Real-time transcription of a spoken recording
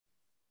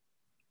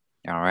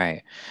All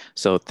right.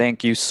 So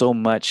thank you so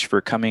much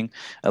for coming,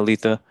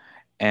 Aleatha.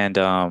 And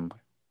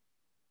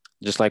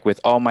just like with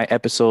all my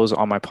episodes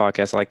on my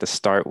podcast, I like to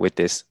start with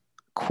this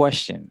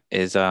question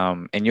is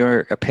in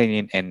your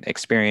opinion and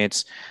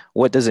experience,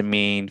 what does it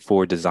mean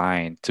for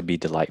design to be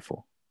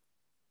delightful?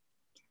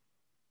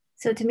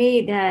 So to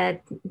me,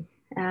 that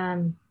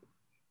um,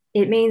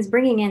 it means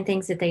bringing in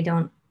things that they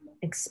don't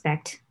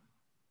expect,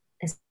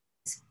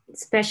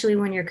 especially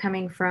when you're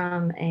coming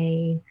from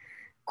a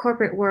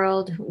corporate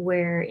world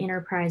where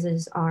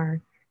enterprises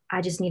are,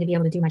 I just need to be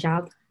able to do my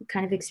job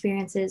kind of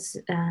experiences.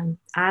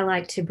 I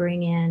like to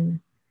bring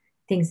in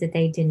things that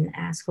they didn't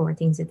ask for,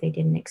 things that they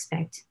didn't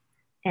expect.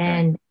 Right.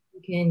 And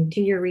you can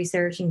do your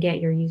research and get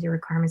your user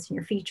requirements and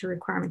your feature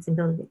requirements and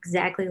build it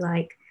exactly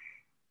like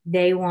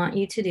they want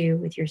you to do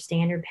with your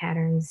standard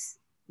patterns.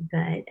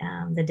 But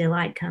the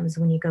delight comes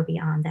when you go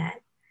beyond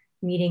that,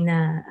 meeting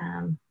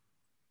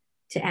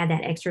to add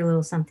that extra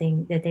little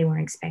something that they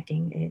weren't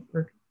expecting.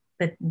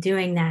 But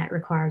doing that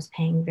requires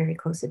paying very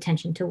close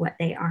attention to what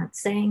they aren't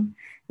saying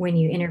when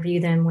you interview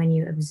them, when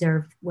you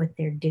observe what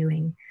they're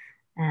doing.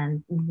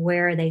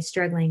 Where are they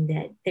struggling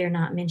that they're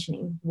not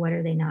mentioning? What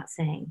are they not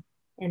saying?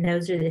 And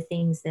those are the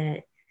things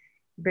that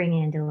bring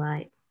in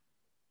delight.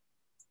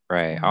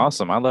 Right. Um,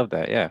 Awesome. I love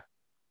that. Yeah.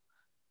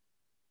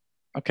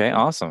 Okay,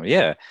 awesome.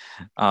 Yeah.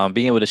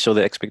 Being able to show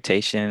the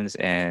expectations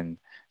and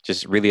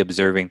just really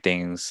observing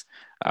things.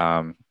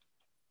 Um,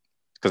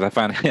 because I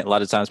find a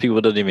lot of times people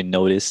don't even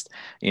notice,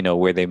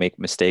 where they make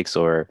mistakes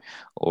or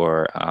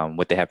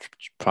what they have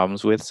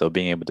problems with. So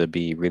being able to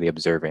be really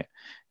observant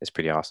is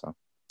pretty awesome.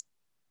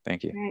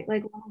 Thank you. right,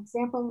 like one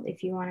example,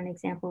 if you want an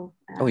example,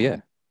 Oh yeah.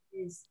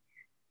 is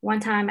one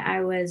time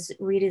I was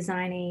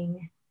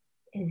redesigning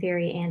a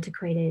very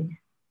antiquated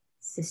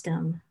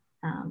system.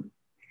 Um,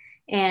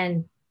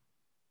 and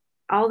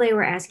all they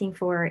were asking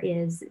for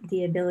is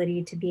the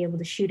ability to be able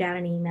to shoot out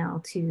an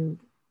email to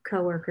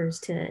coworkers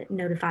to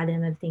notify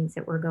them of things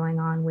that were going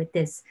on with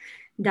this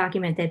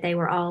document that they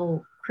were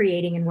all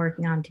creating and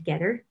working on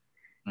together.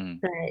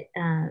 Mm,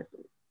 But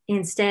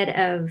instead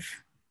of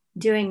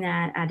doing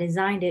that, I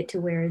designed it to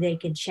where they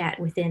could chat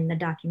within the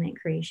document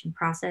creation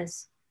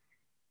process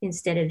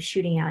instead of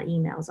shooting out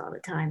emails all the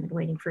time and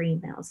waiting for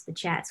emails. The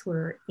chats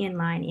were in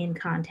line, in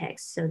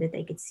context, so that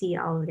they could see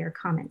all of their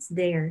comments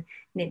there,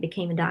 and it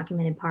became a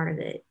documented part of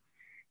it.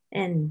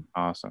 And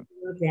awesome.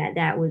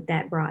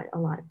 that brought a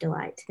lot of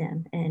delight to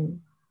them. And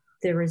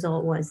the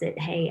result was that,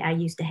 hey, I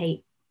used to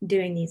hate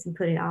doing these and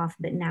put it off,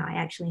 but now I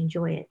actually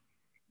enjoy it,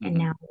 and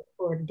Hmm. now I look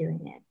forward to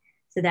doing it.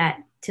 So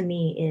that to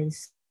me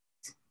is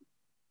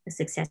a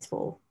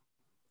successful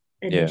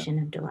Yeah. addition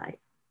of delight.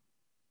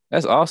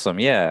 That's awesome.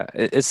 Yeah.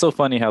 It's so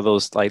funny how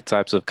those like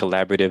types of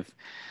collaborative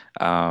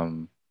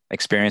um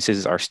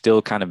experiences are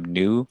still kind of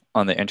new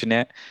on the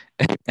internet.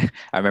 I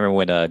remember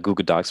when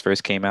Google Docs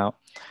first came out.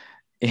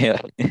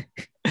 Yeah.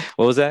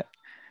 What was that?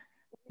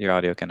 Your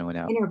audio kind of went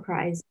out.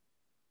 Enterprise,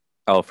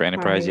 Oh, for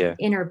enterprise, yeah.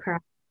 enterprise,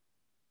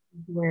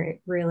 where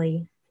it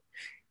really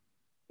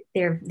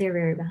they're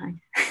very behind.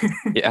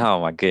 Yeah,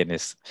 oh my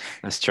goodness.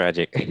 That's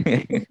tragic.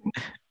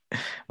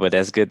 But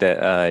that's good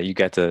that you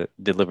got to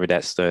deliver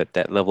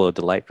that level of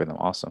delight for them.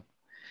 Awesome.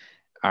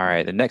 All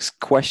right, the next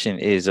question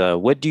is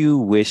what do you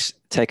wish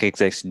tech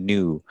execs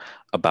knew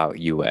about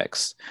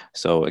UX?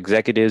 So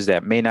executives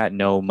that may not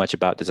know much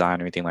about design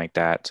or anything like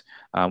that,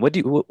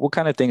 what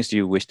kind of things do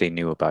you wish they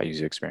knew about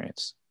user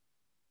experience?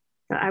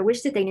 So I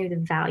wish that they knew the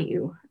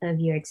value of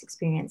UX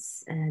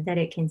experience, that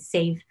it can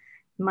save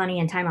money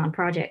and time on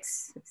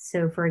projects.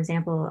 So, for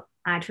example,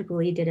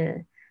 IEEE did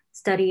a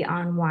study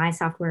on why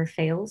software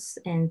fails,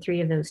 and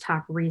three of those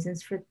top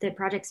reasons for that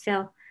projects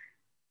fail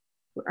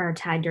are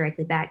tied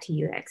directly back to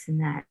UX,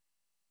 and that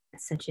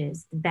such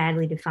as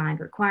badly defined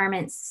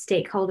requirements,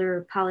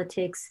 stakeholder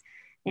politics,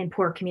 and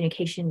poor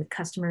communication with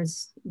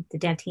customers, the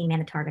dev team,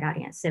 and the target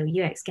audience. So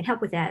UX can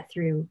help with that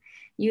through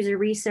user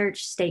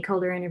research,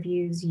 stakeholder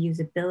interviews,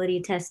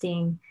 usability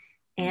testing,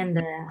 Mm, and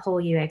the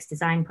whole UX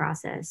design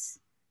process.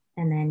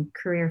 And then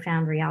Career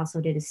Foundry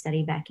also did a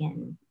study back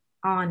in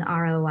on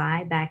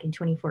ROI back in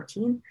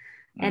 2014.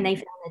 And mm, they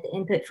found that the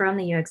input from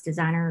the UX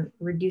designer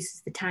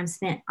reduces the time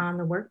spent on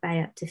the work by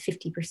up to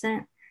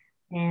 50%,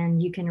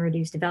 and you can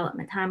reduce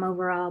development time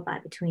overall by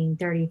between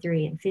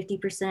 33 and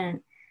 50%.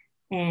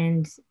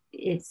 And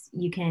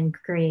you can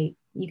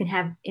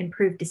have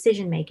improved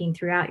decision making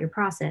throughout your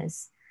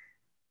process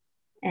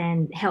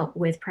and help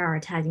with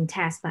prioritizing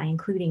tasks by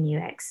including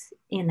UX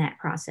in that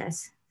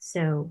process.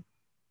 So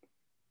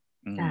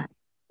uh, mm.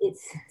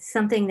 it's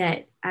something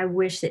that I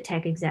wish that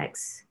tech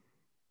execs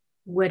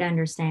would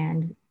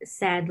understand.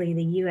 Sadly,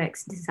 the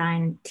UX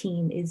design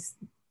team is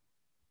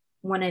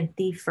one of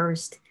the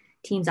first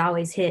teams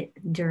always hit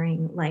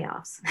during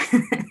layoffs.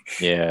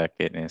 Yeah,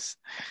 goodness.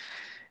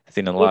 I've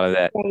seen a if lot of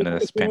that they in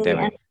could this really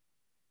pandemic.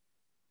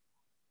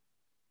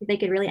 if they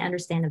could really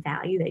understand the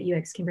value that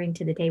UX can bring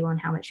to the table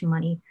and how much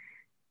money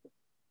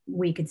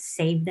we could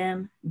save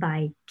them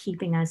by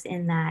keeping us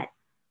in that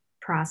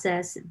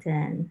process,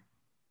 then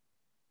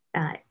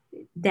uh,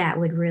 that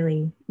would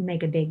really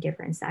make a big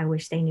difference. I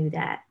wish they knew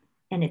that.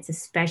 And it's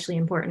especially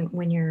important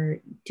when you're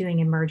doing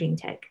emerging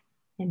tech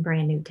and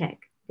brand new tech.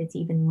 It's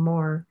even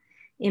more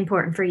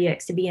important for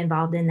UX to be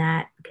involved in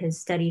that, because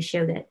studies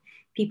show that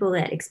people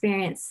that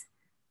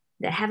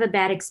have a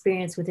bad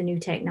experience with a new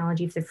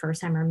technology for the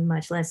first time are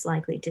much less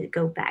likely to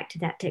go back to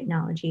that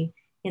technology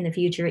in the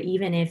future,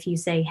 even if you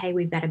say, hey,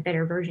 we've got a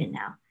better version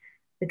now,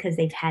 because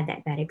they've had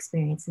that bad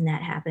experience. And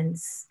that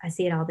happens. I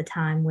see it all the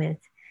time with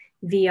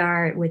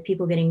VR, with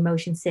people getting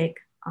motion sick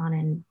on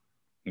an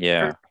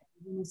Yeah.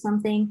 first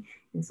something.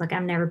 It's like,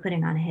 I'm never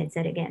putting on a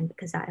headset again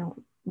because I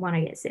don't want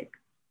to get sick.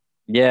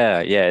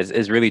 Yeah, yeah,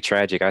 it's really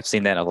tragic. I've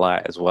seen that a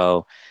lot as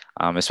well,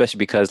 especially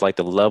because like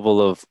the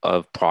level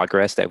of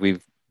progress that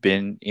we've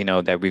been,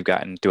 that we've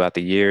gotten throughout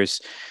the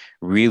years,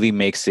 really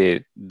makes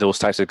it those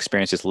types of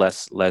experiences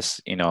less,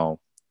 less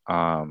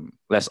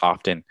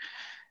often.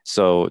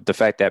 So the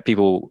fact that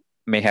people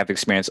may have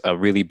experienced a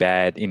really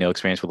bad,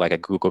 experience with like a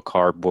Google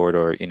Cardboard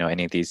or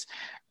any of these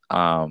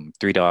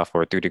 3 DOF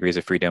or 3 degrees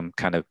of freedom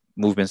kind of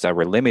movements that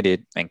were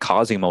limited and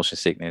causing motion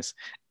sickness,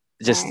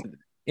 just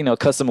Right.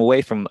 cuts them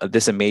away from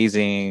this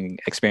amazing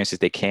experiences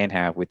they can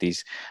have with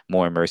these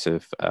more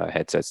immersive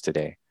headsets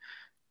today.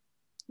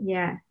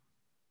 Yeah.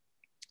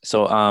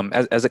 So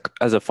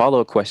as a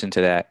follow-up question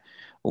to that,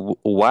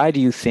 why do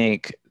you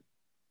think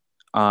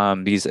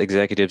these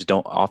executives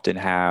don't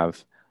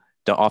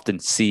often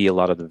see a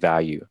lot of the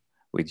value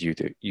with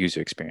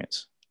user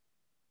experience?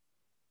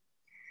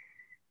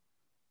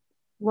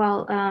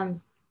 Well,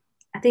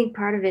 I think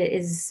part of it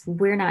is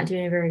we're not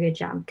doing a very good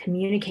job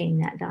communicating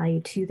that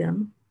value to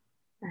them.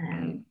 Um,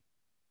 Mm,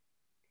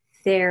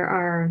 there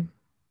are,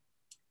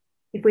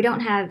 if we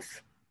don't have,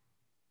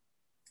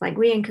 like,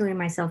 we, including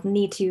myself,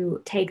 need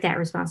to take that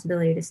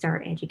responsibility to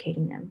start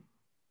educating them.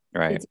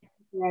 right, It's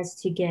for us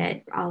to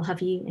get all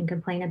huffy and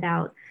complain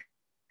about,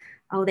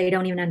 oh, they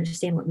don't even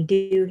understand what we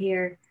do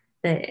here.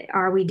 But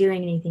are we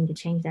doing anything to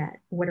change that?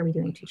 What are we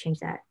doing to change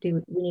that?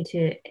 Do we need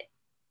to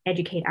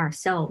educate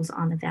ourselves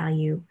on the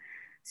value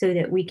so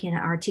that we can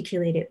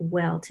articulate it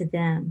well to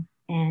them?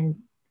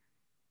 And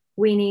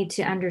we need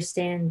to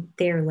understand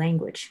their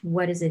language.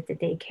 What is it that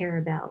they care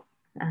about?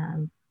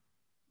 Um,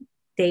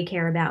 they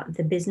care about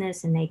the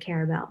business and they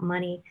care about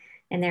money.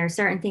 And there are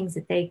certain things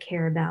that they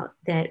care about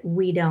that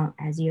we don't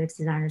as UX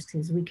designers,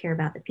 because we care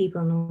about the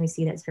people and we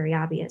see that's very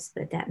obvious,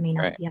 but that may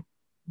not right. be.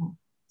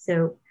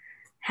 So,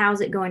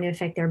 how's it going to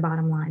affect their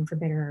bottom line for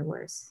better or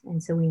worse?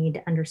 And so we need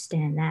to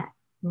understand that.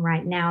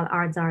 Right now, the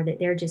odds are that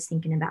they're just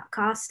thinking about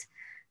cost,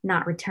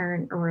 not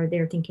return, or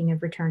they're thinking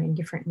of return in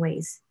different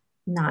ways,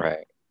 not.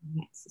 Right.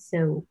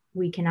 So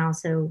we can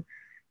also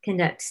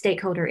conduct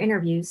stakeholder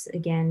interviews.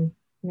 Again,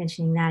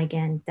 mentioning that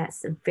again,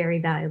 that's a very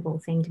valuable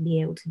thing to be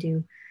able to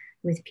do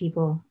with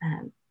people,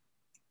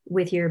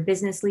 with your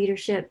business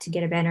leadership, to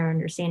get a better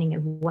understanding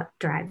of what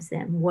drives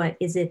them. What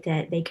is it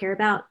that they care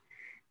about?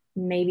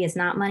 Maybe it's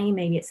not money,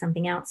 maybe it's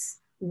something else.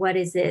 What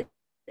is it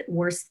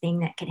worst thing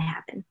that could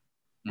happen?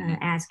 Hmm.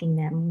 Asking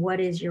them, what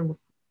is your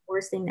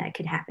worst thing that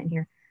could happen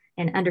here?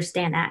 And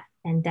understand that.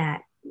 And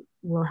that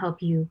will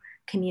help you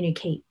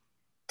communicate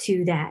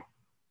to that,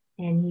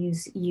 and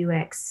use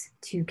UX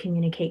to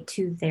communicate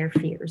to their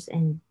fears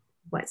and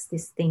what's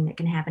this thing that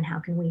can happen? How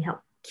can we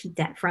help keep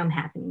that from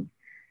happening?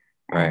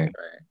 Right.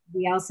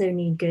 We also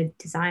need good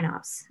design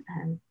ops.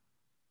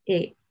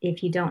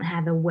 If you don't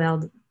have a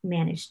well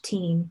managed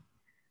team,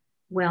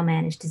 well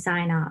managed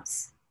design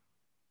ops,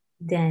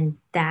 then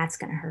that's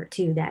going to hurt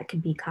too. That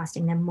could be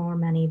costing them more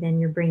money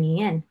than you're bringing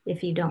in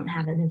if you don't Hmm.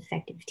 have an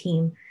effective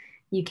team.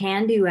 You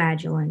can do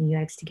Agile and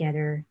UX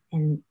together,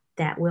 and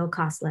that will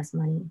cost less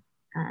money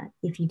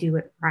if you do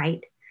it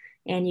right.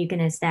 And you can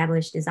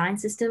establish design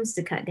systems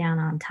to cut down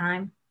on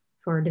time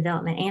for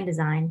development and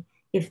design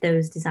if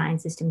those design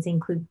systems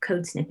include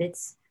code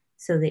snippets,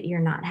 so that you're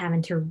not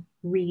having to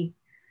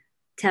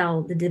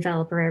retell the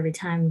developer every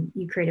time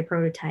you create a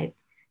prototype,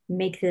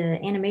 make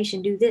the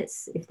animation do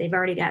this. If they've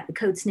already got the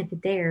code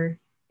snippet there,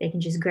 they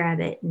can just grab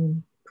it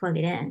and plug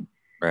it in.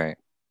 Right.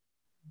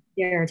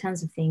 There are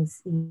tons of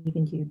things you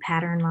can do,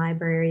 pattern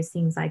libraries,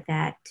 things like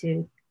that,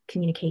 to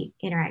communicate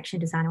interaction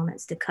design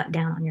elements to cut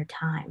down on your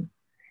time,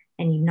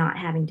 and you not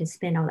having to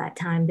spend all that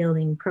time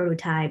building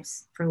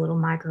prototypes for little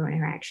micro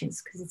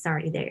interactions because it's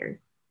already there.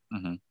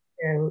 Hmm.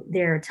 So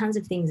there are tons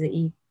of things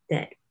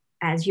that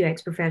as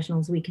UX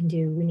professionals we can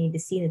do. We need to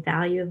see the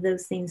value of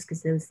those things,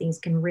 because those things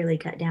can really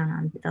cut down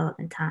on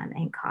development time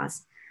and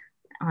cost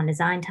on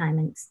design time.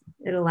 And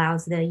it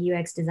allows the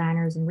UX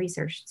designers and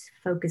research to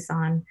focus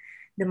on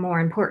the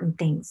more important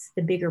things,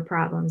 the bigger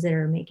problems that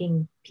are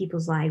making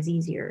people's lives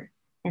easier.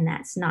 And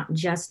that's not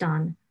just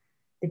on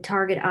the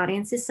target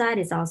audience's side,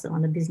 it's also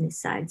on the business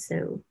side.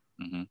 So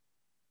Hmm.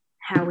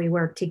 how we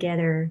work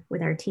together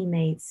with our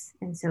teammates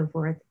and so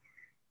forth.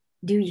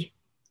 Do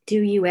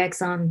do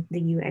UX on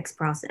the UX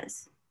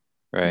process.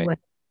 Right. What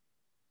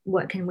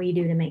what can we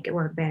do to make it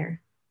work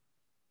better?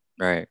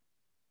 Right.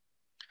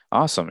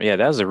 Awesome. Yeah,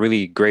 that was a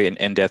really great and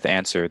in-depth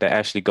answer that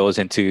actually goes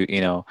into,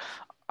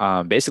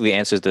 basically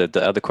answers the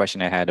other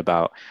question I had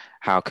about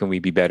how can we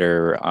be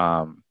better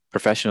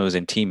professionals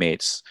and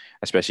teammates,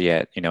 especially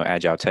at,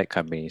 agile tech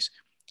companies.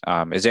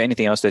 Is there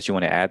anything else that you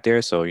want to add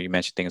there? So you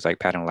mentioned things like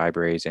pattern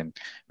libraries and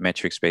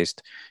metrics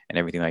based and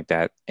everything like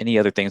that. Any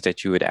other things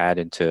that you would add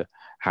into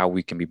how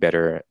we can be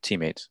better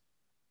teammates?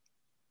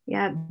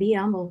 Yeah, be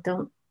humble.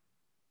 Don't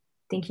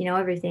think you know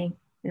everything.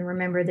 And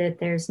remember that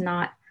there's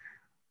not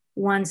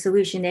one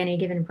solution to any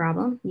given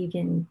problem.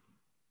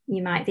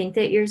 You might think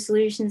that your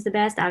solution is the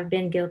best. I've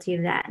been guilty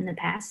of that in the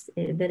past,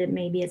 but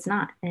maybe it's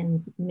not,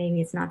 and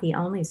maybe it's not the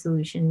only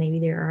solution. Maybe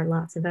there are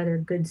lots of other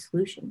good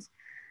solutions.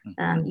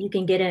 Mhm.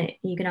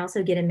 You can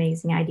also get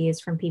amazing ideas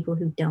from people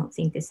who don't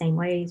think the same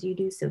way as you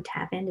do. So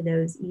tap into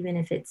those, even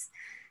if it's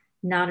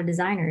not a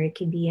designer. It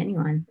could be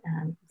anyone.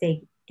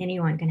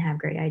 Anyone can have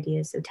great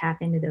ideas. So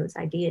tap into those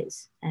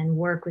ideas and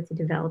work with the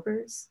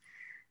developers.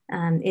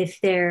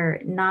 If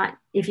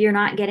you're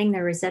not getting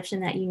the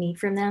reception that you need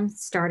from them,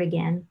 start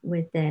again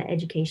with the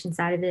education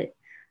side of it.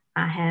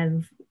 I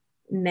have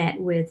met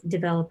with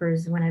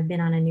developers when I've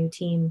been on a new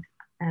team.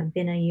 I've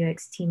been a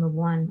UX team of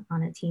one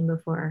on a team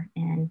before,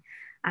 and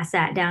I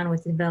sat down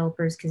with the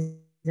developers because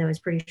I was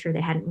pretty sure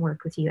they hadn't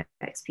worked with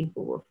UX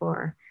people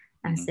before.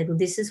 I Mhm. said, well,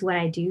 this is what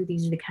I do.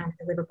 These are the kind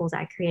of deliverables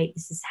I create.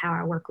 This is how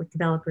I work with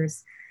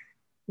developers.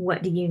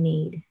 What do you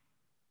need?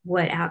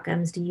 What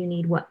outcomes do you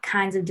need? What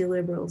kinds of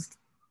deliverables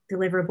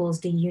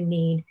do you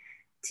need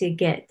to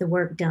get the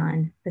work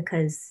done?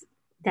 Because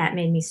that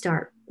made me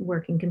start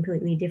working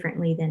completely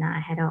differently than I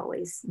had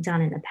always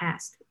done in the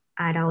past.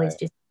 I'd always Right.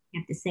 just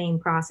kept the same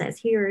process.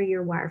 Here are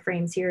your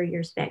wireframes, here are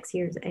your specs,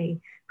 here's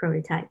a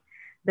prototype.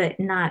 But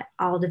not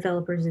all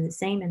developers are the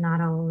same, and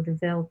not all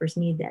developers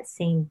need that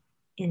same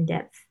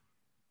in-depth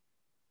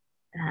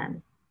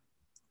um,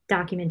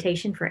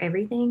 documentation for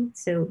everything.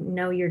 So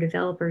know your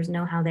developers,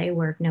 know how they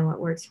work, know what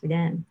works for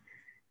them,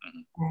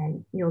 Mhm.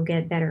 and you'll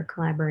get better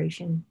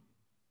collaboration.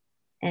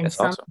 And That's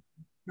awesome.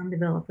 some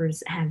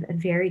developers have a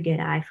very good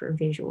eye for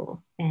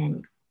visual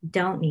and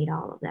don't need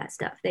all of that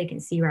stuff. They can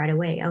see right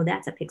away, oh,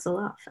 that's a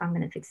pixel off. I'm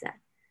going to fix that.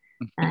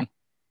 Uh,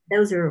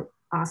 those are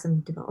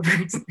awesome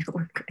developers to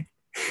work with.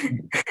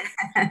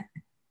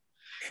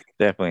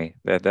 Definitely.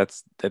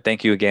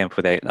 Thank you again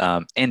for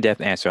that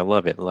in-depth answer. I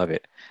love it. Love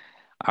it.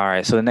 All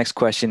right. So the next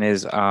question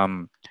is,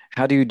 how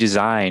do you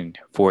design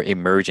for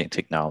emerging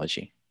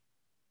technology?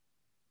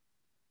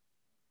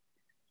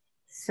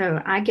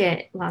 So I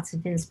get lots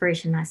of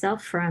inspiration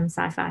myself from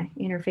sci-fi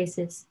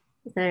interfaces.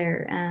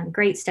 They're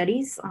great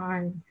studies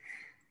on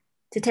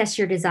to test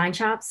your design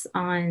chops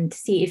on to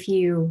see if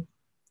you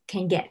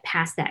can get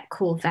past that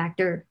cool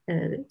factor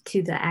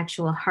to the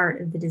actual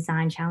heart of the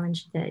design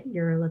challenge that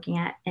you're looking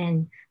at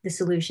and the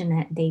solution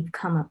that they've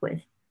come up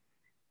with.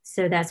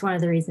 So that's one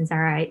of the reasons. All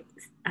right,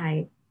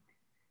 I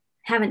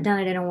haven't done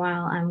it in a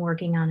while. I'm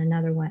working on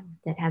another one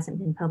that hasn't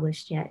been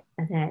published yet.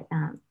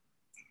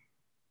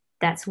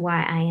 That's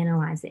why I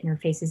analyze the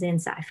interfaces in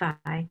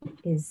sci-fi.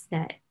 Is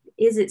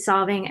it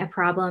solving a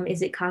problem?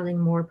 Is it causing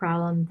more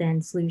problem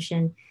than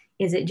solution?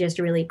 Is it just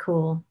really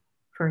cool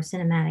for a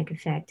cinematic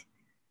effect?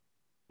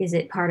 Is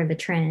it part of a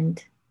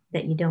trend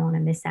that you don't want to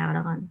miss out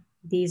on?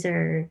 These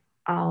are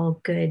all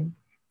good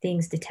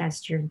things to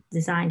test your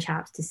design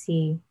chops to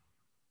see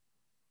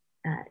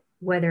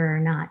whether or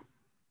not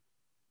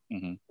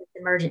Hmm.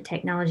 emergent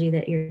technology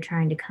that you're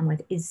trying to come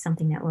with is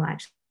something that will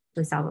actually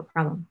solve a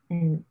problem.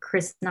 And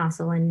Chris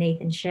Nossel and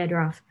Nathan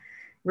Shedroff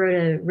wrote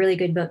a really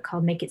good book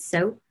called Make It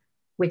So,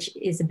 which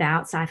is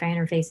about sci-fi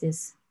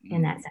interfaces. And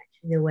Hmm. that's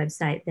actually the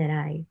website that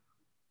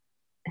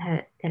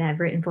I've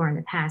written for in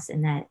the past,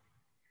 and that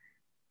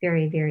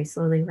very, very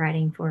slowly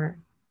writing for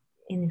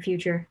in the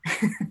future,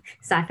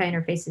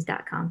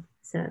 sci-fi-interfaces.com.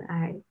 So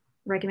I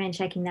recommend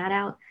checking that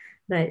out.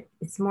 But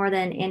it's more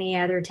than any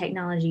other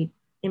technology,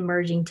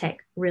 emerging tech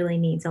really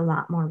needs a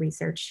lot more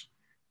research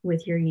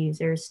with your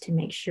users to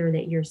make sure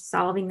that you're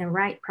solving the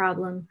right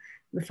problem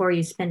before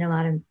you spend a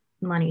lot of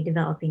money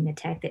developing the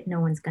tech that no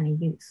one's going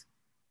to use.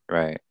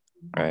 Right.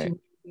 You have Right. to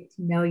get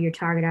to know your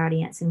target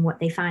audience and what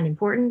they find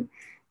important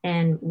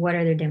and what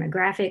are their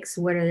demographics,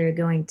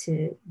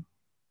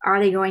 are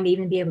they going to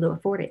even be able to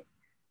afford it?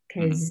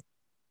 Hmm. Because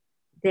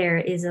there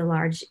is a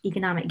large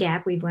economic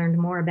gap. We've learned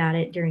more about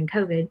it during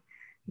COVID,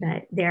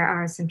 but there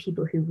are some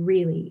people who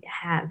really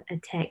have a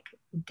tech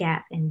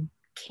gap and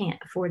can't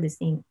afford this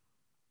thing.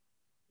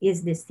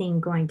 Is this thing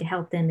going to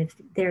help them if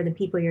they're the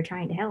people you're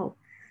trying to help?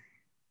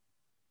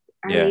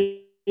 Are Yeah.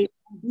 they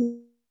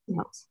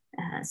helped?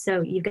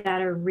 So you've got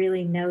to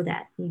really know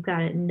that. You've got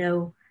to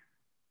know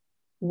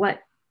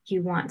what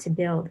you want to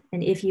build.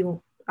 And if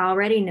you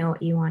already know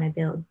what you want to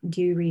build,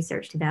 do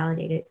research to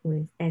validate it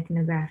with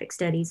ethnographic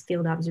studies,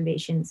 field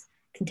observations,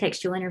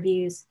 contextual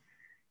interviews.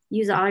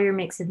 Use all your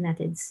mix of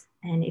methods.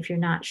 And if you're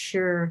not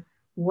sure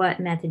what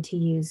method to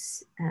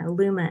use,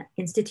 Luma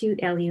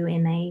Institute,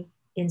 LUMA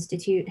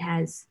Institute,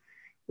 has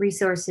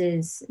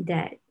resources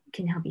that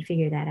can help you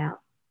figure that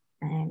out.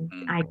 And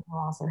Mm. IDEO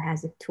also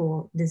has a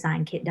tool,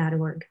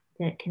 designkit.org,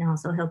 that can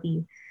also help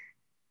you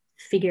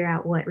figure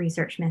out what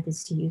research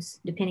methods to use,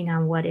 depending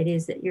on what it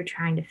is that you're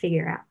trying to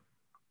figure out.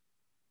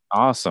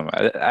 Awesome.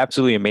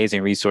 Absolutely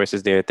amazing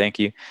resources there. Thank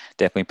you.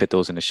 Definitely put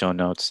those in the show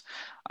notes.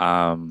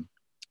 Um,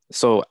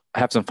 So I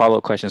have some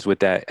follow-up questions with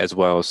that as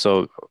well.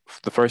 So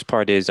the first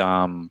part is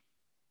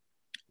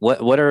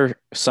what are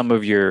some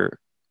of your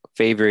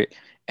favorite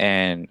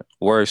and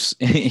worst,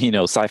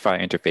 sci-fi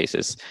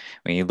interfaces?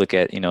 When you look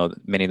at,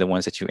 many of the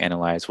ones that you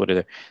analyze, what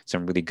are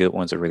some really good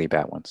ones or really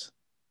bad ones?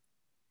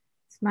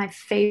 It's my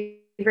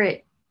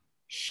favorite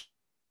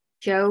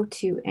show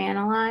to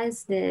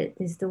analyze that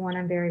is the one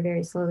I'm very,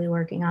 very slowly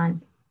working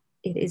on.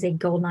 It is a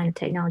gold mine of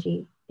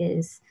technology,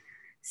 is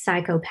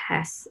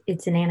Psychopaths.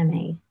 It's an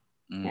anime.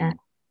 Uh, Mm,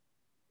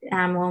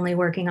 I'm only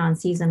working on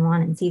season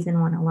one, and season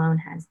one alone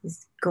has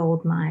this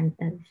gold mine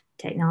of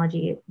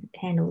technology. It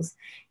handles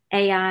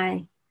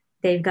AI.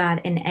 They've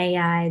got an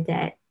AI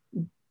that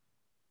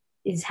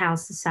is how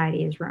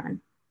society is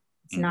run.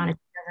 It's not hmm a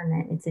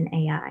government, it's an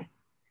AI.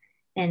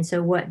 And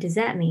so, what does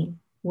that mean?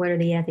 What are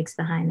the ethics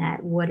behind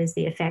that? What is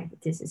the effect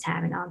that this is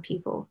having on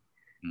people?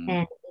 hmm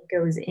And it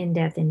goes in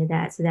depth into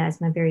that. So,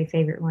 that's my very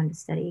favorite one to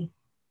study.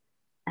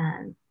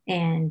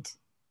 And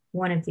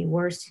one of the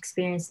worst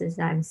experiences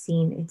I've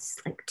seen, it's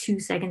like 2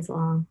 seconds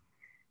long,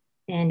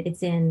 and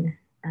it's in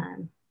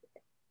um,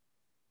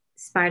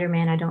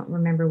 Spider-Man. I don't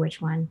remember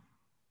which one,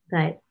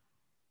 but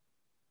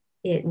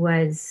it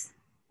was,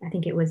 I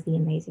think it was the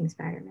Amazing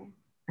Spider-Man.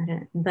 I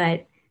don't,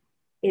 but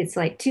it's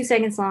like 2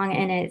 seconds long,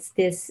 and it's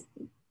this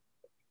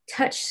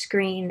touch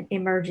screen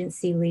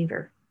emergency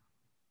lever.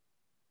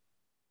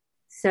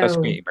 So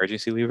Touchscreen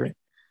emergency lever?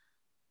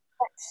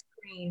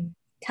 screen,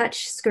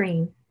 touch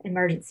screen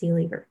emergency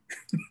lever.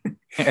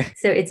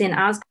 So it's in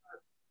Oscorp,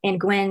 and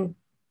Gwen,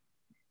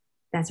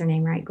 that's her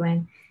name, right?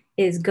 Gwen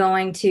is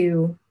going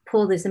to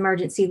pull this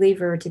emergency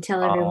lever to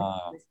tell everyone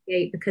Oh, to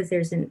escape because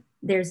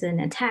there's an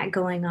attack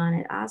going on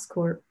at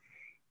Oscorp.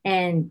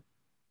 And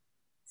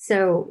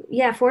so,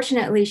 yeah,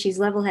 fortunately, she's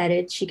level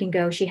headed. She can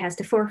go, she has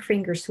to four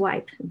finger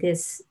swipe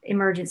this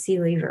emergency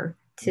lever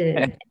to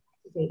activate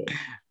it.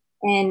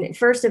 And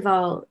first of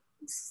all,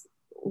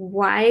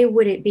 why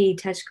would it be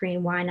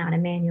touchscreen? Why not a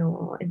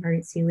manual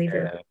emergency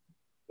lever? yeah.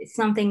 It's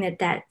something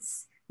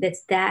that's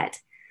that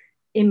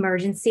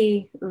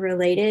emergency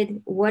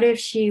related. What if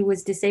she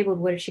was disabled?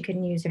 What if she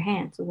couldn't use her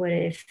hands? What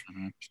if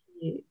hmm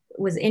she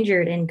was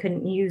injured and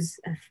couldn't use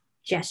a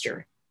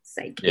gesture? It's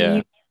like you Yeah.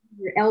 use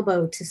your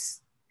elbow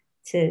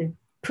to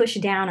push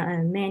down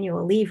a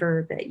manual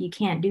lever, but you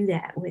can't do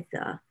that with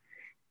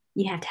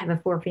you have to have a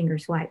four finger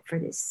swipe for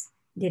this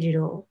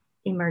digital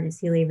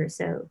emergency lever.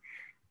 So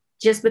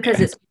just because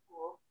it's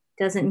cool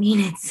doesn't mean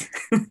it's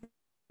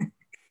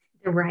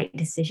the right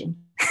decision.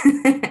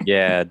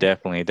 Yeah,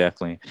 definitely,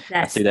 definitely.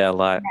 I see That's that a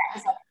lot. that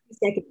was like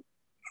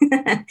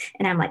 2 seconds.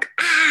 And I'm like,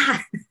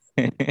 ah.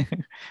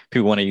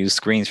 People want to use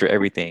screens for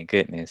everything.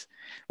 Goodness.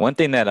 One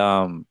thing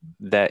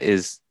that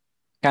is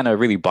kind of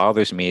really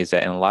bothers me is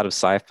that in a lot of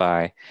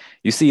sci-fi,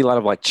 you see a lot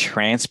of like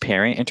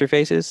transparent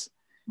interfaces.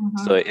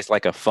 So Mhm. it's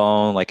like a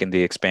phone, like in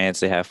The Expanse,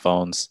 they have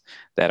phones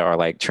that are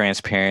like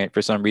transparent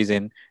for some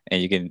reason,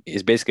 and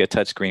it's basically a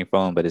touchscreen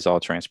phone, but it's all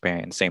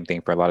transparent. And same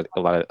thing for a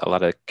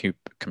lot of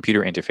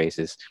computer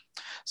interfaces.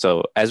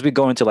 So as we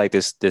go into like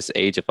this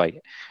age of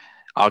like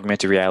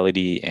augmented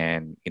reality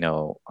and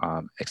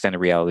extended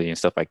reality and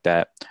stuff like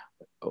that,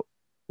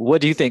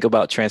 what do you think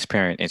about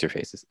transparent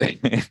interfaces?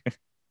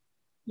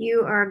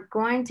 You are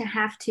going to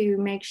have to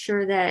make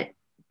sure that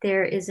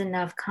there is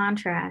enough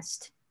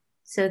contrast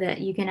so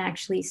that you can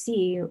actually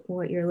see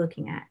what you're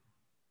looking at.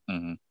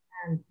 hmm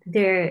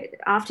They're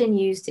often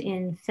used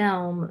in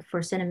film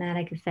for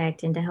cinematic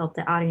effect and to help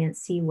the audience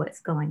see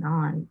what's going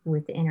on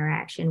with the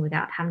interaction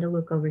without having to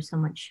look over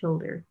someone's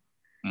shoulder.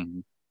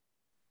 hmm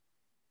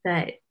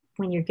But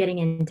when you're getting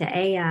into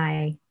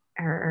AI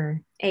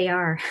or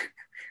AR,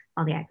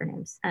 all the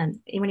acronyms,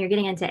 when you're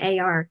getting into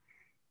AR,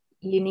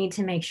 you need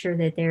to make sure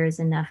that there is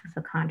enough of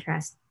a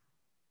contrast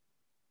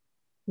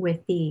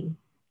with the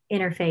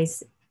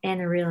interface and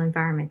the real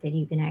environment that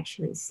you can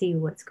actually see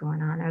what's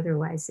going on.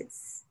 Otherwise,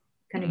 it's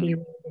going to hmm be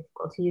really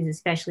difficult to use,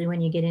 especially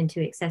when you get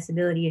into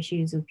accessibility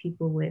issues with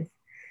people with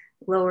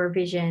lower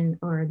vision,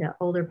 or the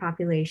older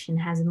population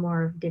has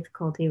more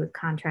difficulty with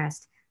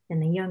contrast than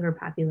the younger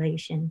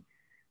population.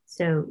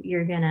 So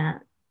you're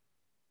gonna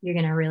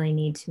really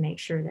need to make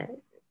sure that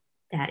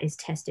that is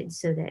tested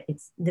so that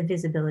it's the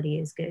visibility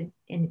is good,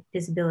 and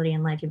visibility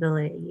and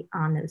legibility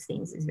on those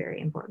things is very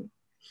important.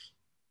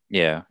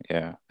 Yeah,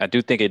 yeah. I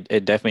do think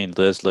it definitely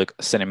does look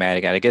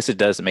cinematic, and I guess it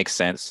does make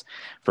sense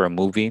for a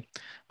movie.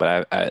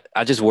 But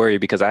I just worry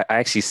because I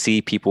actually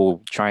see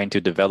people trying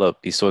to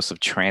develop these sorts of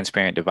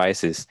transparent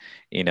devices,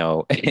 you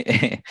know,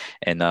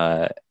 and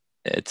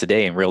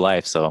today in real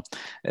life. So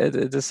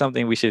it's just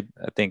something we should,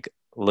 I think,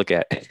 look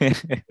at.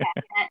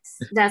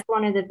 That's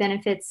one of the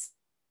benefits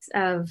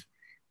of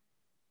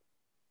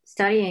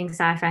studying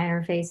sci-fi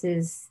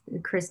interfaces.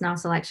 Chris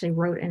Nossel actually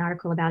wrote an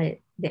article about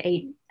it.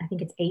 I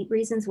think it's 8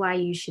 reasons why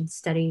you should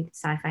study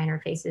sci-fi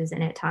interfaces,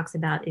 and it talks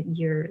about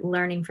you're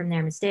learning from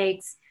their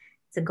mistakes.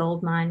 It's a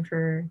gold mine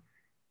for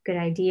good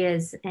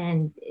ideas,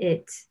 and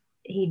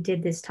he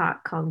did this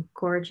talk called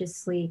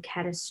Gorgeously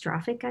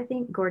Catastrophic, I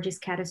think, Gorgeous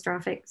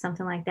Catastrophic,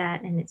 something like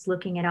that. And it's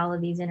looking at all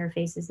of these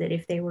interfaces that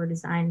if they were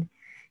designed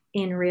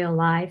in real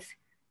life,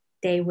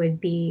 they would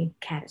be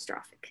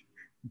catastrophic.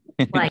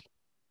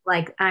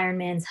 Like Iron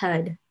Man's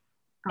HUD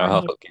on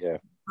Oh, his yeah.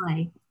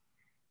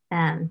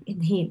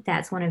 display.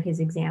 That's one of his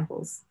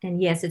examples.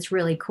 And yes, it's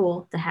really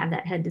cool to have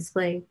that head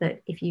display,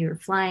 but if you're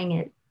flying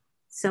at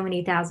so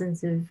many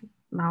thousands of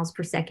miles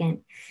per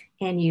second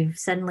and you've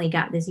suddenly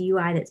got this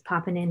UI that's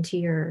popping into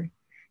your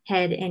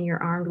head and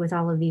you're armed with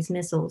all of these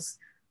missiles,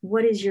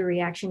 what is your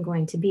reaction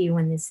going to be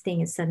when this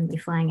thing is suddenly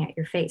flying at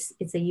your face?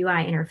 It's a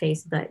UI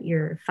interface, but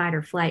your fight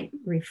or flight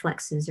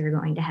reflexes are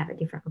going to have a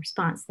different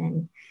response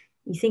than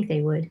you think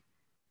they would.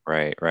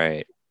 Right,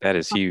 right. That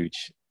is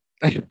huge.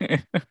 Are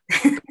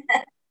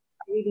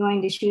you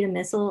going to shoot a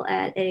missile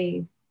at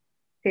a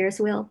Ferris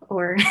wheel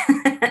or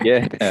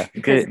Yeah,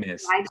 because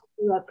goodness. I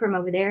you up from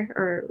over there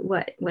or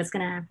what's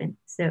going to happen?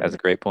 That's So a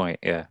great point.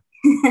 Yeah.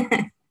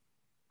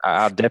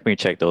 I'll definitely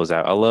check those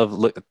out. I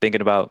love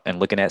thinking about and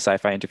looking at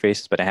sci-fi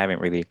interfaces, but I haven't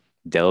really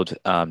delved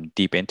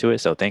deep into it.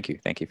 So thank you.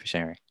 Thank you for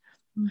sharing.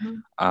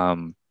 Mhm.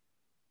 Um,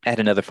 I had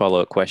another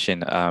follow-up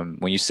question.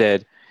 When you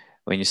said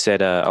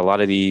a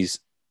lot of these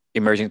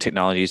emerging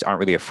technologies aren't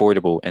really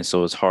affordable, and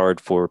so it's hard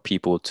for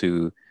people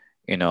to,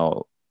 you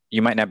know,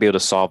 you might not be able to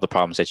solve the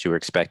problems that you were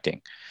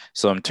expecting.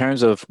 So in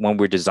terms of when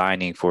we're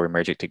designing for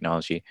emerging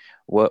technology,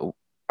 what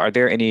are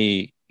there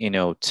any,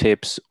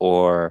 tips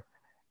or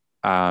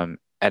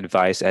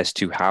advice as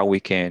to how we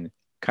can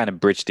kind of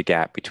bridge the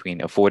gap between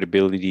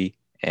affordability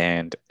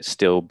and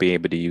still be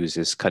able to use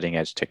this cutting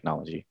edge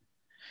technology?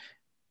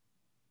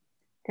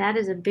 That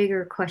is a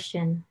bigger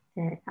question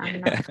that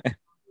I'm not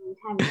really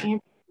have an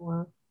answer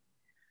for,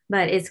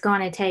 but it's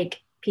going to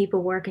take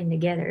people working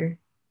together,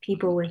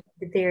 people with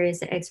the various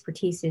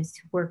expertises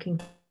working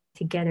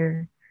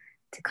together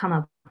to come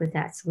up with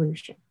that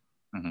solution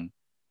Hmm.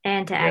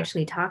 and to Yeah,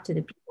 actually talk to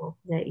the people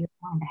that you're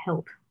trying to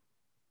help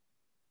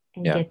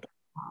and yeah, get their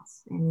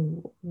thoughts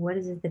and what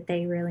is it that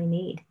they really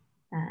need.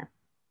 Uh,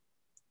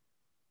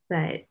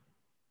 but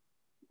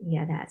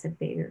yeah, that's a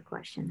bigger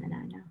question than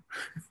I know.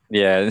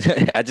 yeah.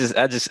 I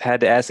just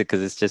had to ask it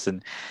because it's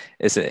an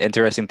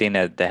interesting thing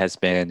that has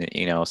been,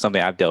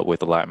 something I've dealt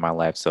with a lot in my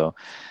life. So,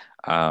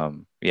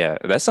 yeah,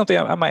 that's something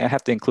I might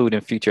have to include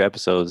in future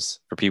episodes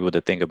for people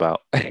to think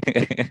about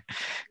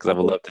because I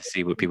would love to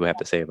see what people have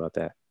to say about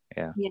that.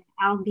 Yeah. Yeah,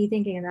 I'll be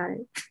thinking about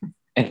it.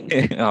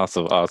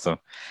 Awesome, awesome.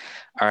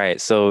 All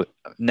right. So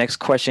next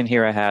question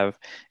here I have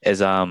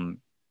is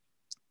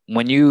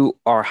when you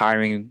are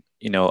hiring,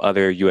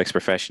 other UX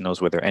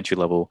professionals, whether entry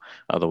level,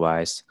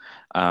 otherwise,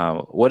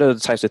 what are the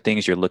types of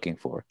things you're looking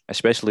for,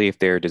 especially if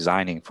they're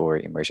designing for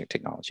emerging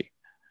technology?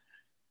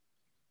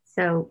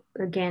 So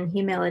again,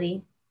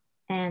 humility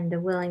and the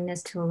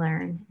willingness to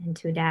learn and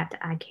to adapt.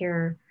 I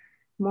care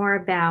more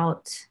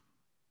about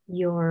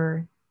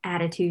your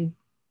attitude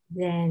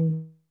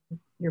than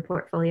your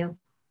portfolio,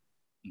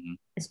 Hmm.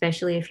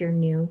 especially if you're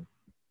new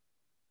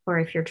or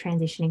if you're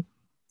transitioning.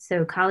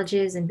 So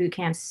colleges and boot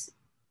camps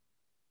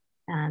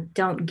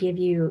don't give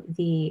you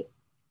the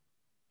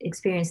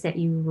experience that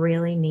you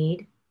really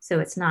need. So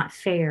it's not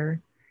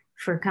fair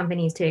for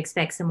companies to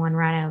expect someone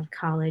right out of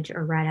college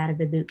or right out of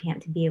a boot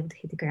camp to be able to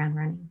hit the ground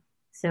running.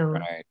 So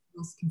I'm Right.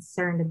 less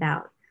concerned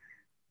about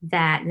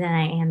that than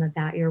I am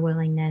about your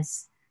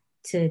willingness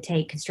to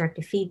take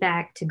constructive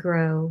feedback, to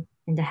grow,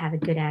 and to have a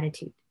good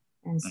attitude.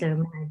 And so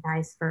Mhm. my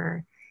advice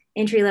for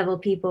entry level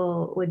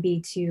people would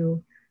be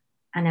to,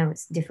 I know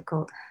it's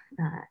difficult,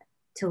 uh,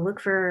 to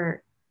look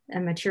for a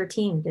mature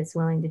team that's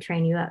willing to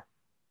train you up,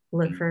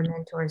 look Mhm. for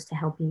mentors to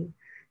help you.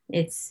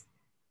 It's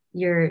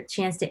your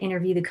chance to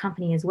interview the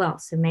company as well.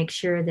 So make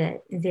sure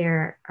that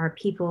there are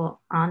people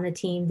on the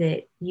team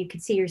that you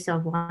could see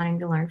yourself wanting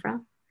to learn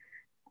from.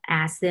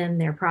 Ask them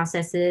their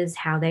processes,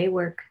 how they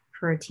work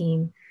for a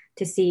team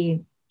to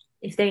see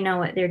if they know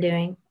what they're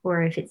doing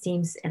or if it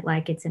seems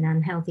like it's an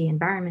unhealthy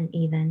environment,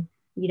 even.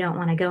 You don't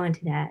want to go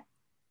into that.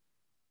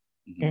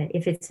 Mhm.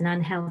 If it's an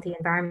unhealthy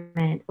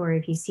environment or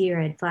if you see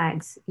red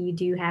flags, you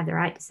do have the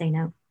right to say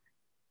no.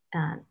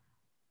 Um,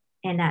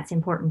 and that's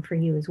important for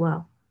you as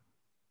well.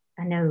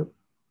 I know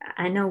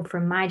I know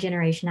from my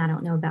generation, I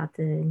don't know about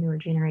the newer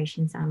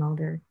generations, I'm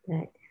older,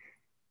 that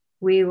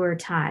we were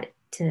taught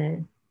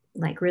to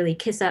like really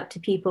kiss up to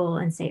people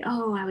and say,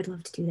 "Oh, I would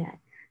love to do that."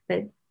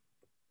 But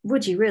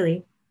would you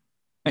really?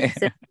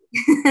 So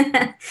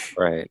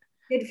Right.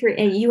 good for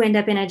and you end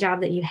up in a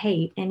job that you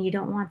hate and you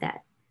don't want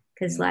that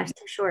because Mhm. life's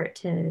too short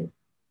to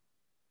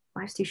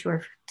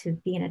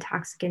be in a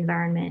toxic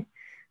environment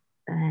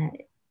uh,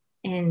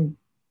 and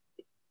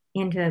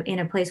in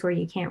a place where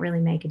you can't really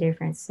make a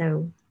difference.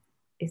 So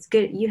it's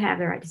good you have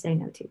the right to say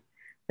no to,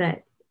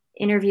 but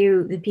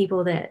interview the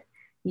people that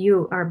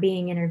you are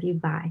being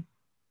interviewed by,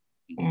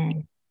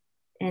 Mhm.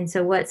 and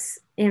so what's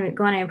going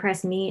to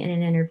impress me in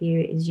an interview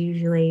is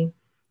usually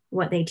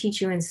what they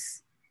teach you in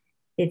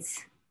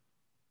it's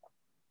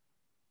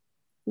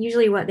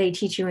usually what they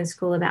teach you in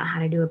school about how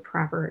to do a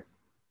proper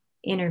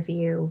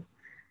interview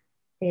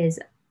is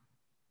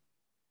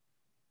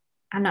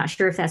I'm not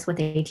sure if that's what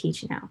they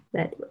teach now,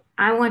 but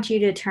I want you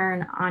to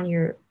turn on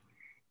your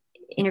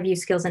interview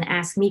skills and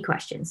ask me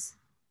questions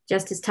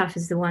just as tough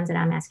as the ones that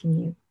I'm asking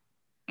you.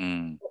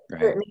 Right.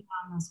 Put me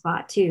on the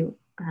spot too.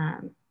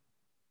 And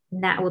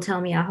that will tell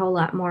me a whole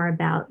lot more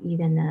about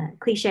even the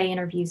cliche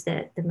interviews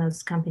that the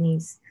most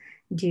companies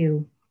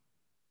do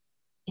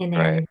in their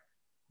Right. interviews.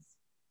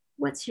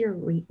 What's your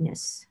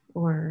weakness?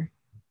 Or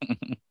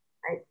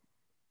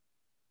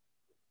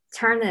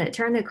turn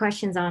the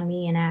questions on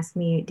me and ask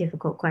me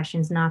difficult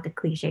questions, not the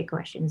cliche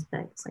questions,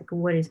 but it's like,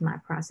 what is my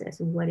process?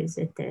 What is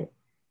it that,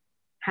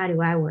 how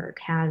do I work?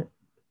 How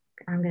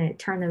I'm going to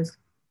turn those,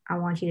 I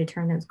want you to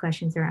turn those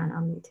questions around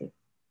on me too.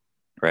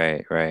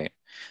 Right, right.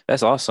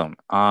 That's awesome.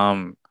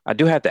 I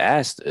do have to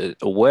ask,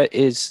 what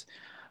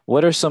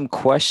are some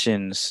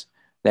questions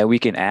that we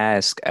can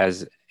ask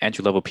as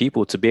entry level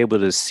people to be able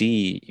to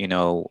see,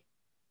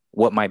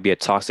 what might be a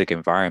toxic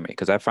environment?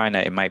 Because I find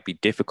that it might be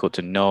difficult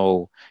to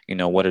know,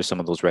 what are some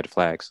of those red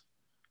flags?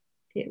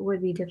 It would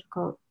be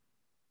difficult.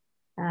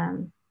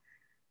 Um,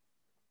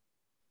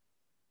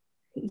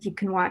 you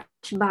can watch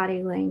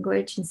body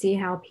language and see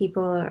how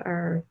people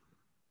are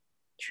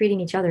treating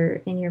each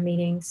other in your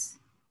meetings.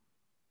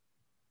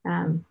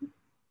 Um,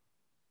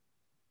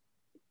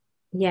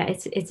 yeah,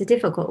 it's a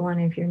difficult one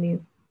if you're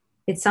new.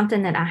 It's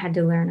something that I had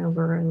to learn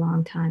over a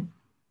long time,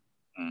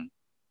 Mm,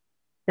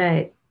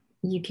 but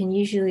you can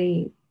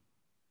usually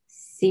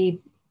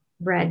see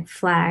red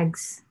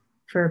flags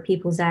for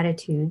people's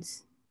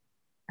attitudes.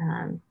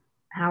 Um,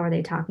 how are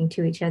they talking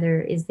to each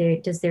other?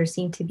 Does there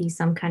seem to be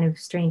some kind of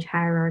strange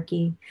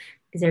hierarchy?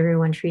 Is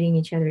everyone treating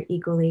each other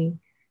equally?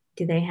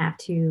 Do they have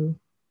to?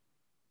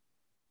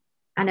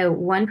 I know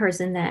one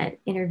person that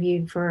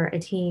interviewed for a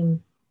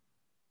team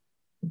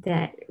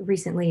that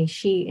recently,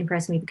 she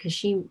impressed me because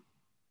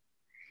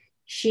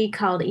she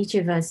called each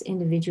of us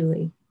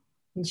individually,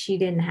 and she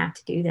didn't have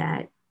to do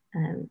that.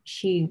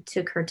 She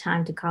took her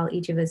time to call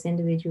each of us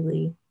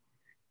individually.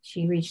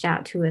 She reached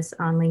out to us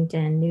on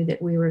LinkedIn, knew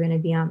that we were going to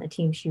be on the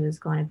team she was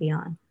going to be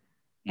on,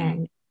 mm,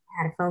 and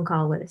had a phone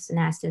call with us and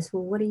asked us,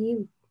 well,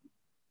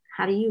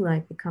 how do you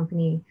like the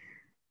company?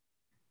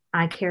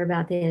 I care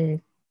about the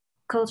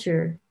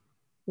culture.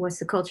 What's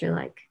the culture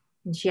like?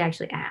 And she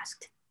actually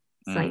asked.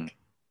 It's mm, like,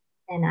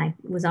 and I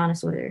was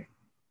honest with her.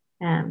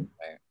 Um,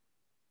 right.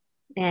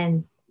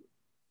 and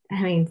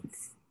I mean,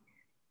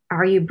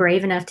 are you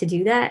brave enough to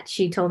do that?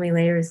 She told me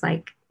later, it's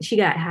like she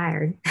got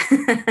hired.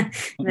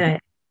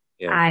 But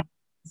Yeah. I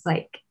was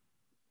like,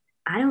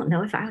 I don't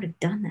know if I would have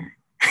done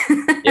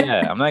that.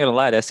 Yeah, I'm not gonna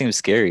lie, that seems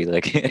scary.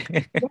 Like,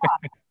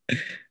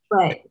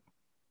 But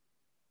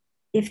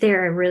if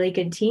they're a really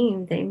good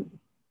team, they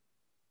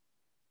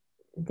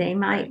right.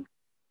 might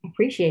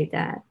appreciate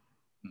that.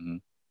 Hmm.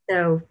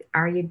 So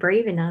are you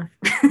brave enough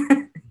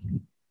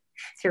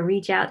to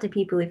reach out to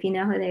people if you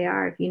know who they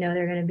are, if you know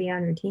they're going to be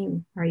on your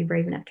team? Are you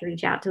brave enough to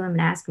reach out to them and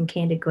ask them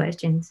candid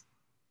questions?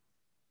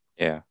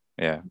 Yeah,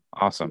 yeah.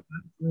 Awesome.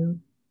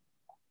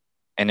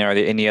 And are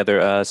there any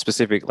other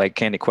specific like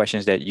candid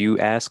questions that you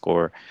ask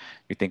or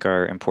you think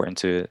are important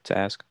to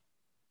ask?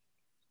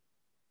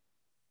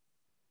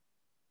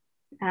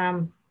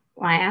 Um,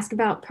 well, I ask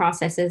about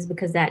processes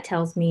because that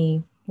tells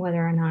me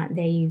whether or not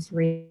they use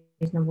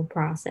reasonable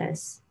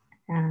process.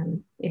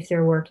 If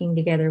they're working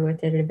together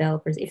with the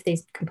developers, if they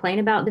complain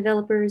about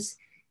developers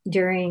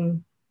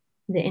during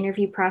the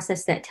interview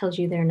process, that tells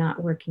you they're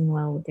not working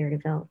well with their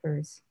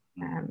developers.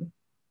 Mm, Um,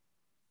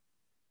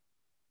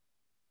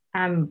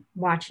 I'm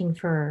watching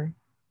for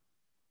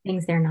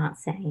things they're not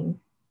saying.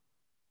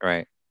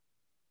 right.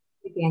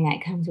 Again,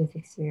 that comes with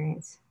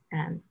experience.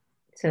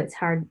 So it's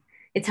hard.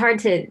 It's hard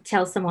to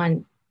tell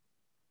someone.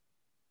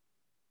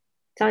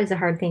 It's always a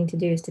hard thing to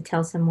do is to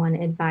tell someone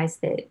advice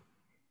that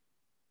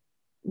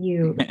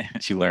you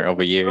She learned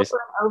over years. over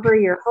and over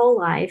your whole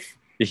life,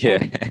 and Yeah.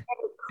 it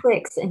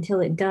clicks until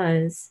it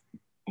does,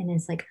 and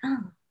it's like,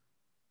 oh.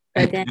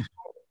 But then,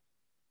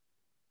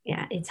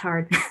 yeah, it's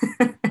hard.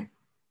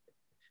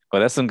 Well,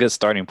 that's some good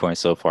starting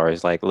points so far.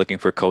 It's like looking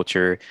for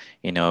culture,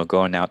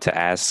 going out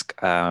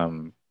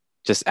to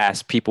just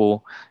ask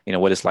people,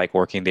 what it's like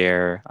working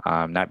there,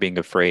 not being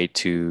afraid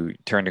to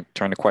turn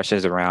the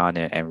questions around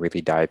and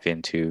really dive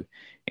into,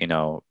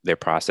 their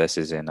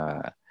processes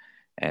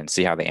and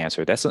see how they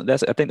answer. I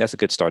think that's a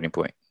good starting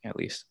point, at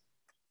least.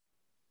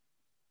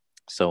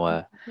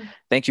 So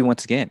thank you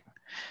once again.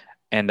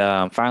 And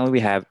finally, we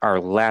have our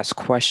last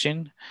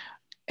question.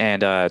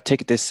 And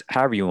take this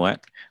however you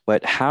want.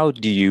 But how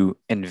do you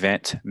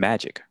invent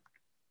magic?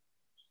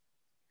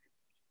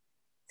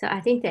 So I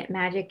think that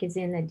magic is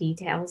in the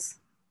details,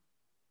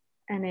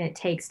 and it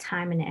takes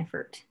time and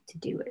effort to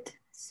do it.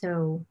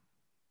 So,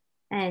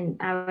 and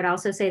I would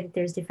also say that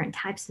there's different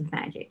types of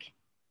magic.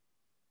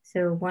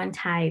 So one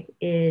type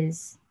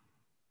is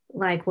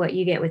like what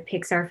you get with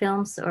Pixar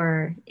films,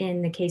 or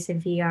in the case of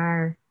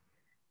VR,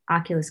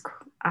 Oculus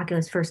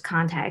Oculus First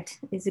Contact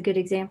is a good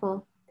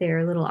example. They're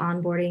a little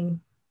onboarding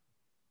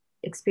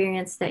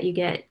experience that you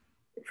get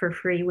for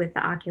free with the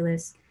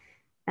Oculus.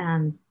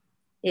 Um,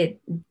 it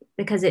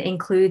because it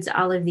includes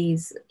all of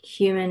these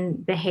human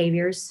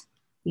behaviors,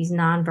 these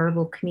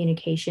nonverbal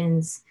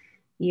communications.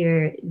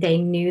 They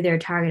knew their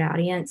target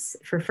audience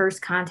for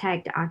First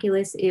Contact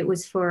Oculus. It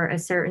was for a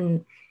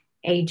certain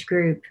age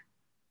group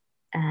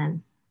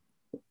um,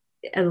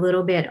 a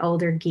little bit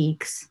older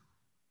geeks.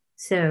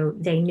 So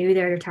they knew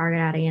their target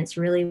audience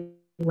really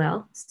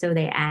well. So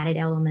they added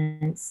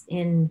elements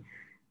in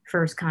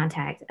First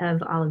Contact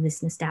of all of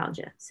this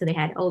nostalgia. So they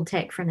had old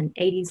tech from the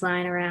 80s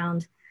lying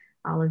around,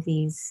 all of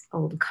these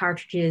old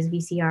cartridges,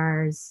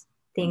 VCRs,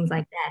 things Mhm.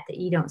 like that that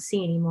you don't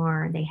see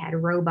anymore. They had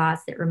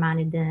robots that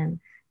reminded them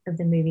of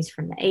the movies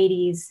from the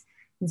 80s.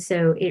 And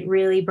so it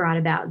really brought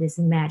about this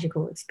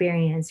magical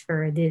experience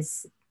for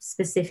this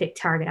specific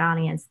target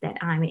audience that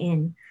I'm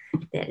in,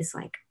 that is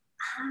like,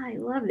 "Ah, I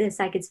love this.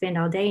 I could spend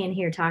all day in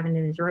here talking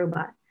to this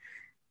robot."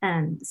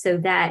 So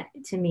that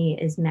to me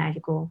is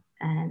magical,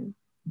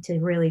 to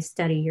really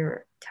study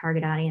your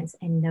target audience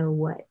and know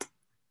what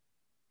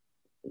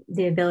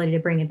the ability to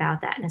bring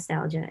about that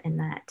nostalgia and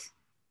that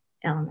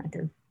element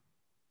of,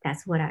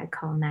 that's what I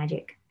call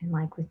magic. And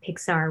like with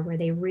Pixar, where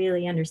they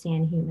really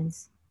understand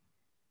humans,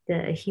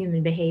 the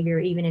human behavior,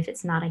 even if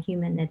it's not a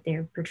human that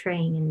they're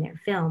portraying in their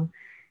film,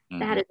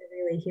 that Mhm. is a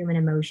really human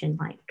emotion,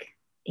 like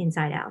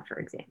Inside Out, for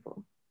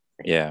example.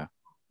 Like, Yeah,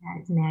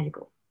 that is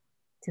magical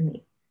to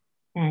me.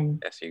 And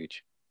that's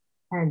huge.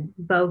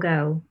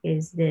 BOGO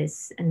is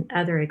this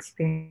another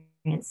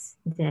experience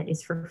that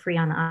is for free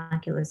on the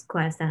Oculus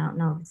Quest. I don't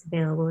know if it's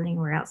available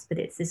anywhere else, but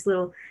it's this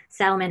little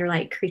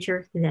salamander-like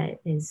creature that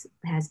is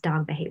has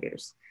dog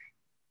behaviors.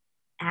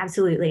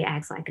 Absolutely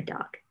acts like a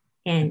dog,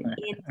 and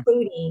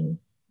including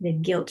the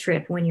guilt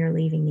trip when you're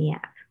leaving the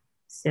app.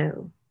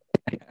 So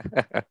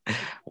if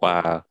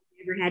Wow.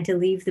 you ever had to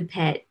leave the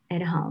pet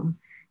at home,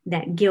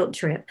 that guilt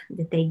trip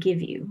that they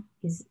give you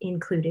is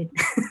included.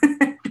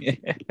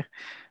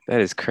 That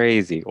is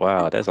crazy.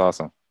 Wow, that's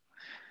awesome.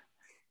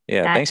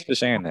 Yeah, That, thanks for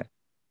sharing that.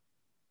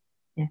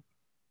 yeah.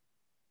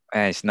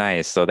 Nice,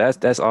 nice. So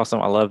that's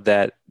awesome. I love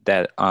that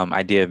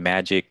idea of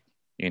magic,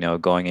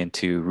 going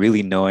into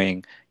really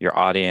knowing your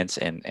audience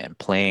and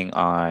playing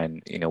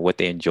on, what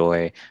they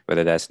enjoy,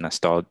 whether that's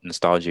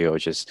nostalgia or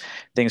just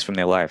things from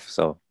their life.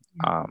 So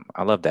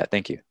I love that.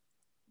 Thank you.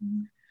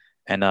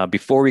 And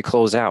before we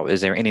close out,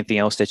 is there anything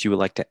else that you would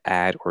like to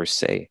add or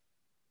say?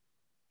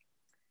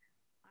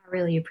 I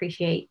really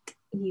appreciate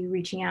you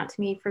reaching out to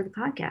me for the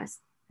podcast.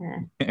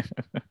 I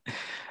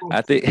I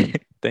just,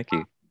 think thank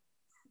you.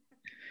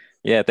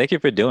 Yeah, thank you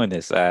for doing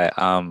this. I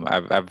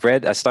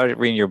started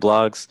reading your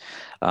blogs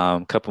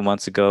a couple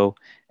months ago,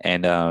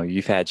 and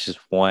you've had just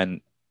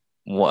one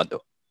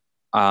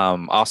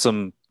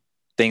awesome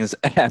things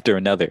after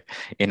another,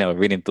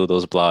 reading through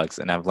those blogs,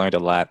 and I've learned a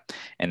lot,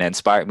 and that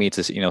inspired me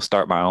to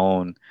start my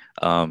own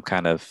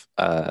kind of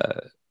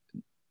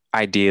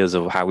ideas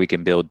of how we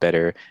can build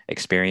better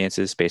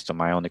experiences based on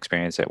my own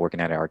experience at working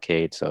at an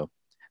arcade. So,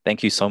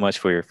 thank you so much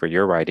for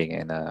your writing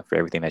and for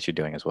everything that you're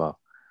doing as well.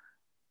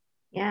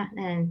 yeah,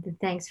 and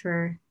thanks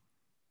for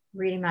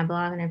reading my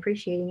blog and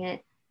appreciating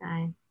it.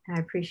 I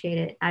appreciate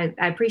it. I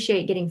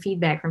appreciate getting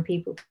feedback from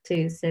people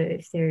too. So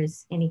if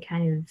there's any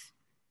kind of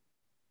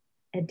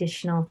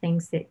additional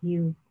things that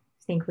you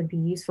think would be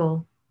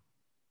useful,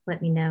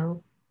 let me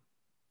know.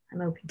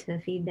 I'm open to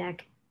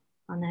feedback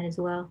on that as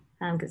well,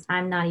 because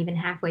I'm not even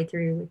halfway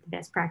through with the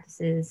best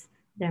practices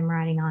that I'm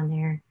writing on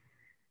there.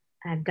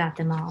 I've got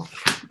them all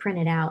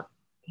printed out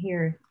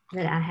here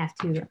that I have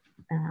to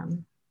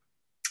um,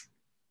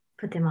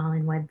 put them all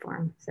in web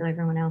form so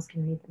everyone else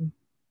can read them.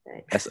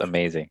 But That's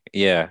amazing.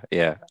 Yeah,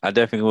 yeah. I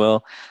definitely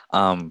will.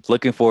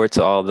 Looking forward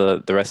to all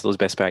the rest of those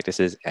best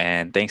practices.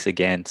 And thanks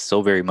again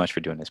so very much for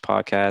doing this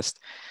podcast.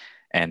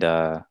 And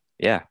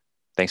yeah,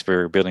 thanks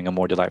for building a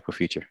more delightful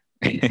future.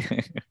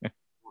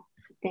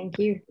 thank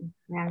you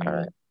for having All me.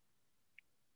 right.